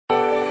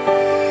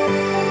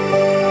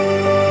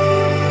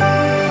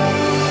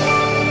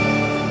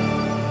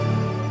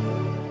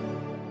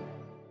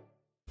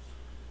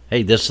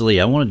Hey, this is Lee.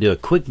 I want to do a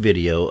quick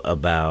video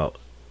about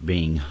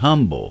being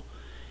humble.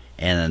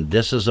 And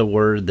this is a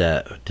word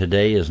that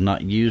today is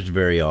not used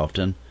very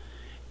often.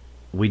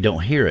 We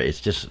don't hear it. It's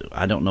just,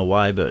 I don't know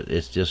why, but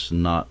it's just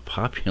not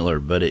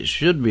popular. But it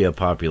should be a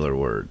popular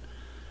word.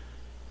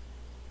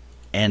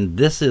 And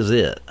this is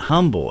it.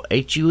 Humble.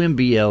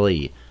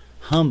 H-U-M-B-L-E.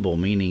 Humble,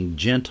 meaning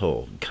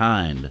gentle,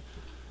 kind,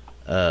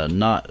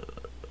 not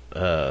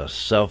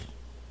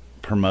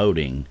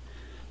self-promoting.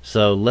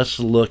 So let's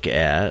look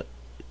at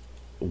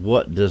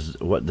what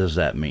does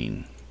that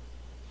mean.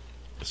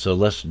 So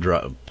let's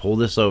pull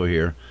this over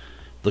here.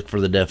 Look for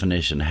the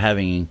definition: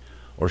 having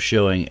or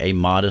showing a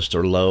modest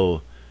or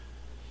low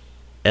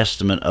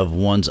estimate of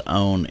one's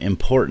own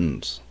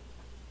importance.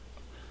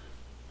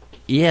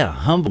 Yeah,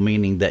 humble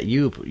meaning that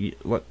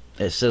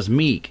it says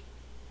meek,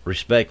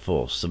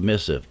 respectful,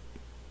 submissive.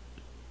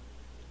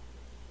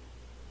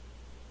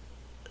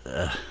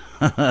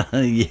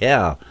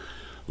 Yeah,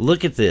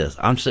 look at this.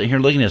 I'm sitting here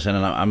looking at this and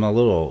I'm a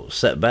little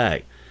set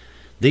back.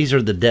 These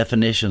are the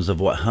definitions of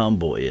what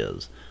humble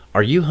is.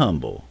 Are you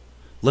humble?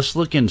 Let's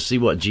look and see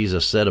what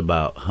Jesus said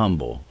about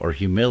humble or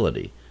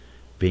humility,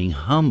 being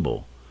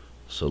humble.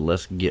 So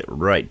let's get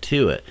right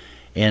to it.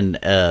 In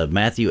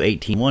Matthew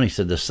 18:1, he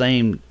said,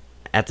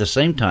 at the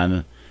same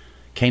time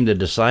came the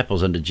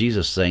disciples unto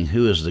Jesus, saying,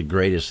 who is the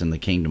greatest in the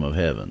kingdom of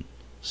heaven?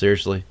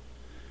 Seriously?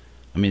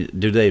 I mean,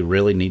 do they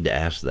really need to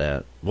ask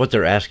that? What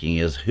they're asking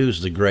is,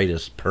 who's the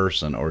greatest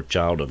person or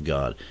child of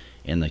God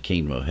in the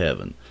kingdom of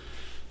heaven?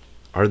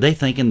 Are they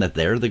thinking that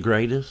they're the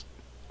greatest?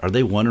 Are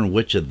they wondering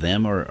which of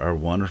them are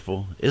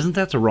wonderful? Isn't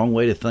that the wrong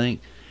way to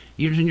think?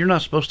 You're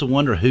not supposed to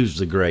wonder who's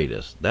the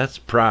greatest. That's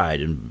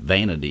pride and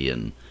vanity,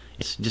 and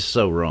it's just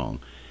so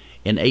wrong.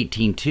 In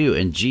 18:2,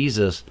 and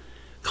Jesus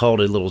called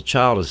a little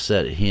child and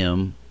set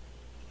him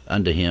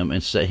unto him,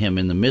 and set him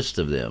in the midst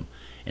of them,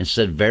 and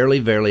said, verily,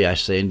 verily, I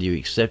say unto you,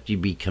 except you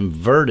be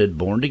converted,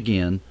 born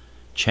again,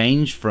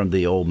 changed from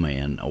the old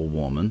man, old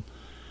woman,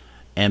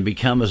 and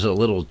become as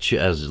little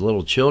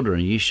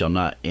children, ye shall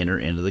not enter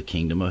into the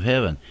kingdom of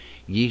heaven.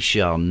 Ye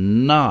shall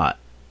not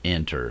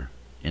enter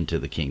into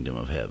the kingdom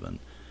of heaven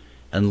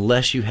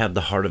unless you have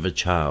the heart of a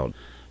child,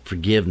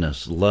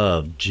 forgiveness,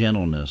 love,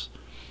 gentleness,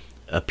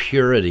 a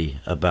purity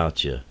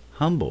about you,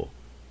 humble.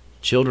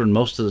 Children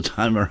most of the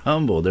time are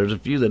humble. There's a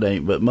few that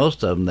ain't, but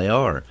most of them they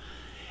are.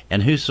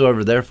 And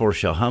whosoever therefore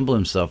shall humble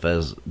himself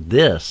as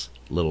this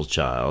little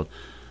child,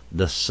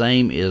 the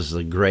same is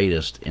the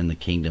greatest in the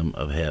kingdom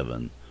of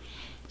heaven.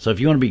 So if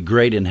you want to be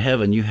great in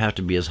heaven, you have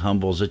to be as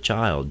humble as a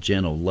child,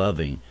 gentle,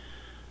 loving.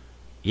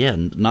 Yeah,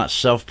 not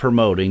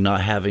self-promoting,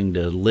 not having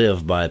to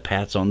live by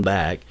pats on the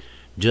back,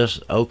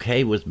 just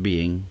okay with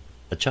being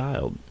a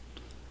child.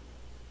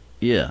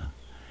 Yeah.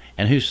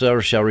 And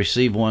whosoever shall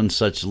receive one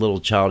such little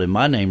child in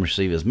my name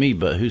receiveth me,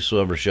 but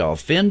whosoever shall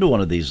offend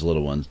one of these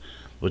little ones,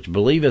 which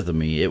believeth in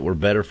me, it were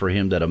better for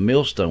him that a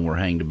millstone were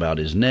hanged about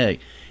his neck,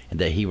 and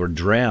that he were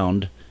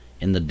drowned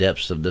in the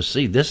depths of the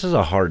sea. This is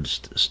a hard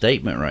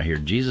statement right here.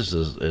 Jesus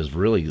is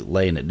really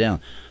laying it down.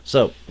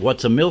 So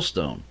what's a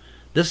millstone?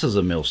 This is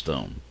a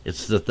millstone.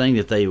 It's the thing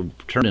that they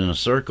turn in a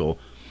circle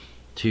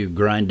to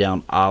grind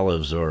down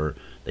olives, or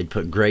they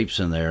put grapes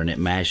in there and it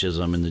mashes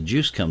them and the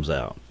juice comes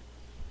out.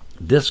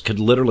 This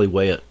could literally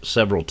weigh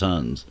several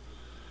tons.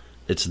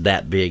 It's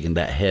that big and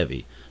that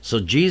heavy. So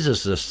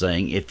Jesus is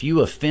saying, if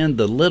you offend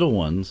the little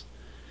ones,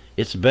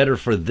 it's better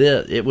for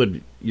this.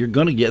 You're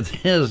going to get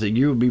this.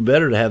 You would be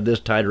better to have this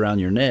tied around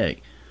your neck.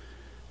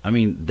 I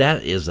mean,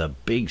 that is a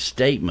big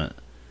statement.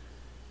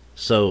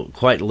 So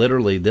quite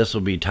literally, this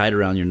will be tied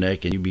around your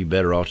neck, and you'd be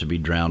better off to be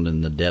drowned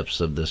in the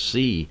depths of the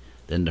sea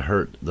than to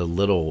hurt the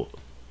little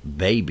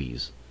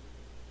babies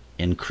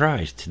in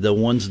Christ, the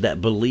ones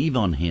that believe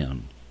on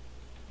him.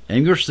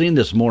 And you're seeing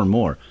this more and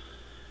more.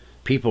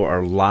 People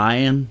are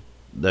lying.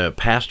 The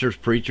pastors,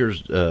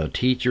 preachers,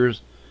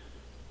 teachers,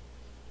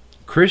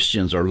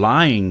 Christians are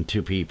lying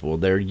to people.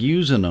 They're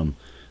using them.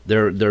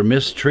 They're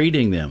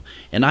mistreating them.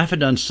 And I've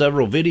done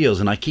several videos,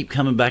 and I keep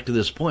coming back to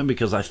this point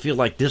because I feel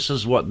like this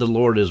is what the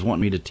Lord is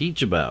wanting me to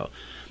teach about.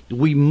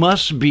 We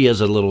must be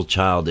as a little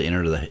child to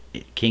enter the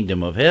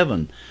kingdom of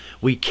heaven.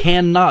 We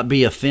cannot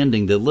be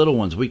offending the little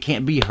ones. We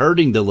can't be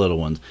hurting the little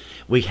ones.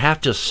 We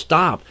have to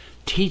stop.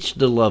 Teach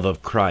the love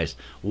of Christ,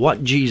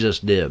 what Jesus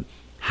did,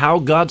 how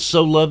God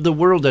so loved the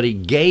world that he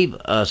gave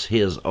us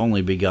his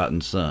only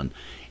begotten Son.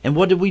 And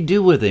what did we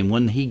do with him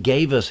when he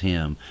gave us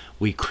him?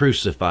 We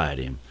crucified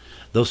him.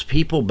 Those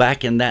people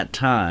back in that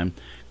time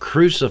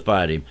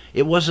crucified him.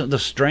 It wasn't the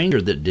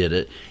stranger that did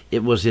it.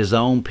 It was his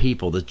own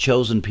people, the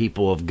chosen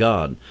people of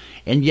God.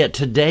 And yet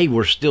today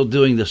we're still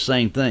doing the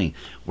same thing.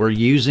 We're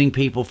using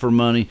people for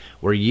money.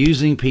 We're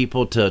using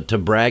people to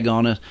brag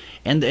on us.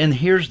 And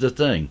here's the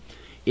thing.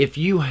 If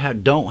you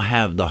don't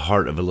have the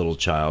heart of a little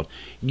child,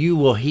 you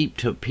will heap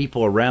to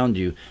people around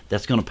you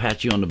that's going to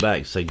pat you on the back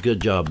and say,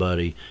 good job,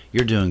 buddy.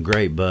 You're doing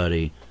great,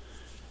 buddy.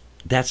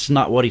 That's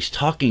not what he's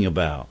talking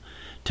about.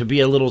 To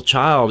be a little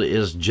child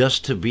is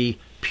just to be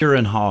pure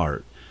in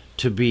heart,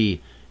 to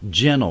be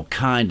gentle,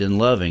 kind, and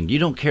loving. You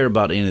don't care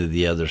about any of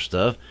the other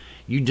stuff.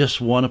 You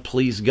just want to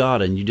please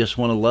God and you just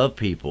want to love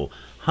people.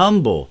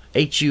 Humble,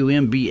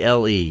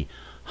 Humble.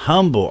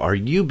 Humble. Are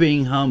you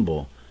being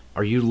humble?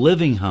 Are you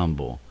living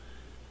humble?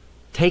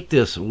 Take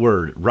this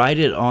word, write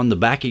it on the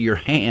back of your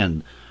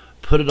hand,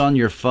 put it on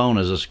your phone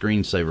as a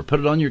screensaver, put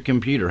it on your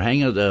computer,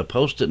 hang a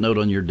post-it note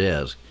on your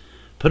desk,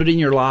 put it in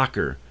your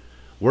locker,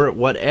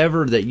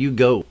 whatever that you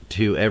go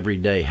to every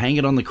day, hang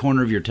it on the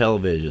corner of your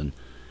television.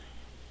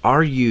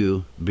 Are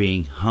you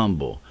being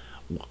humble?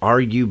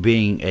 Are you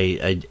being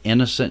an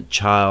innocent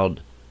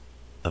child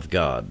of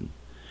God?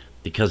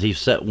 Because he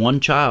set one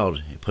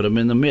child, he put him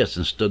in the midst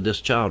and stood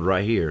this child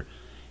right here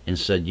and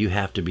said, you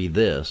have to be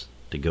this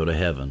to go to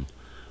heaven.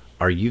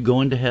 Are you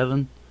going to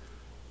heaven?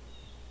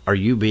 Are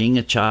you being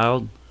a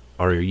child?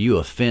 Or are you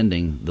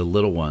offending the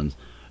little ones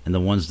and the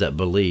ones that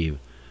believe?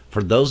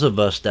 For those of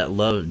us that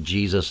love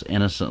Jesus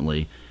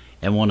innocently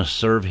and want to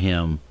serve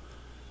him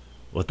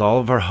with all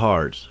of our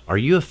hearts, are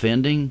you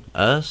offending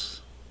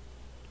us?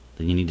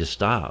 Then you need to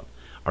stop.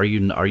 Are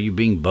you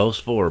being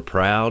boastful or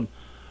proud?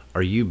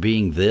 Are you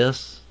being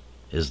this?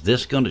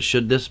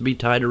 Should this be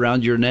tied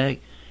around your neck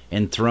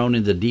and thrown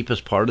in the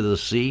deepest part of the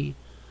sea?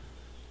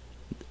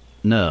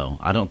 No,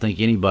 I don't think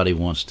anybody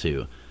wants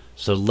to.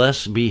 So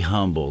let's be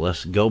humble.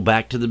 Let's go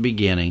back to the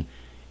beginning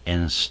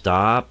and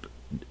stop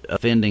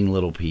offending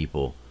little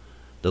people,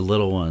 the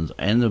little ones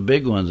and the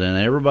big ones and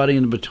everybody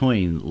in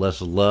between.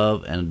 Let's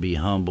love and be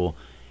humble,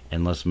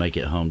 and let's make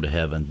it home to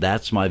heaven.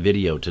 That's my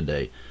video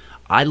today.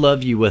 I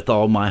love you with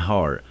all my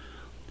heart.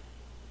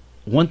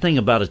 One thing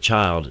about a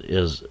child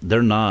is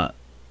they're not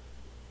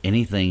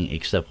anything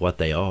except what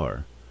they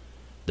are.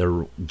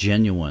 They're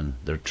genuine,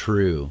 they're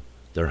true,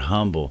 they're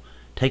humble.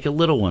 Take a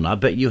little one. I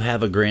bet you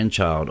have a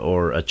grandchild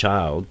or a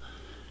child,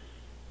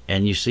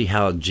 and you see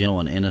how gentle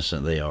and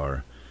innocent they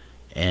are.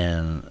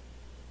 And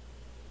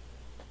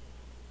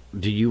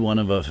do you want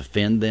to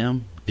offend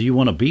them? Do you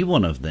want to be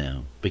one of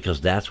them? Because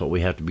that's what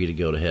we have to be to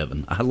go to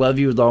heaven. I love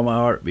you with all my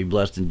heart. Be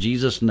blessed in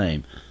Jesus'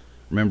 name.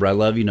 Remember, I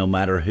love you no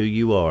matter who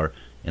you are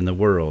in the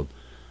world.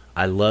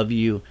 I love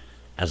you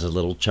as a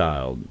little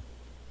child,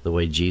 the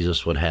way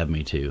Jesus would have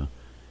me to.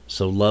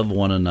 So love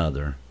one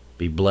another.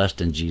 Be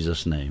blessed in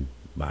Jesus' name.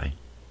 Bye.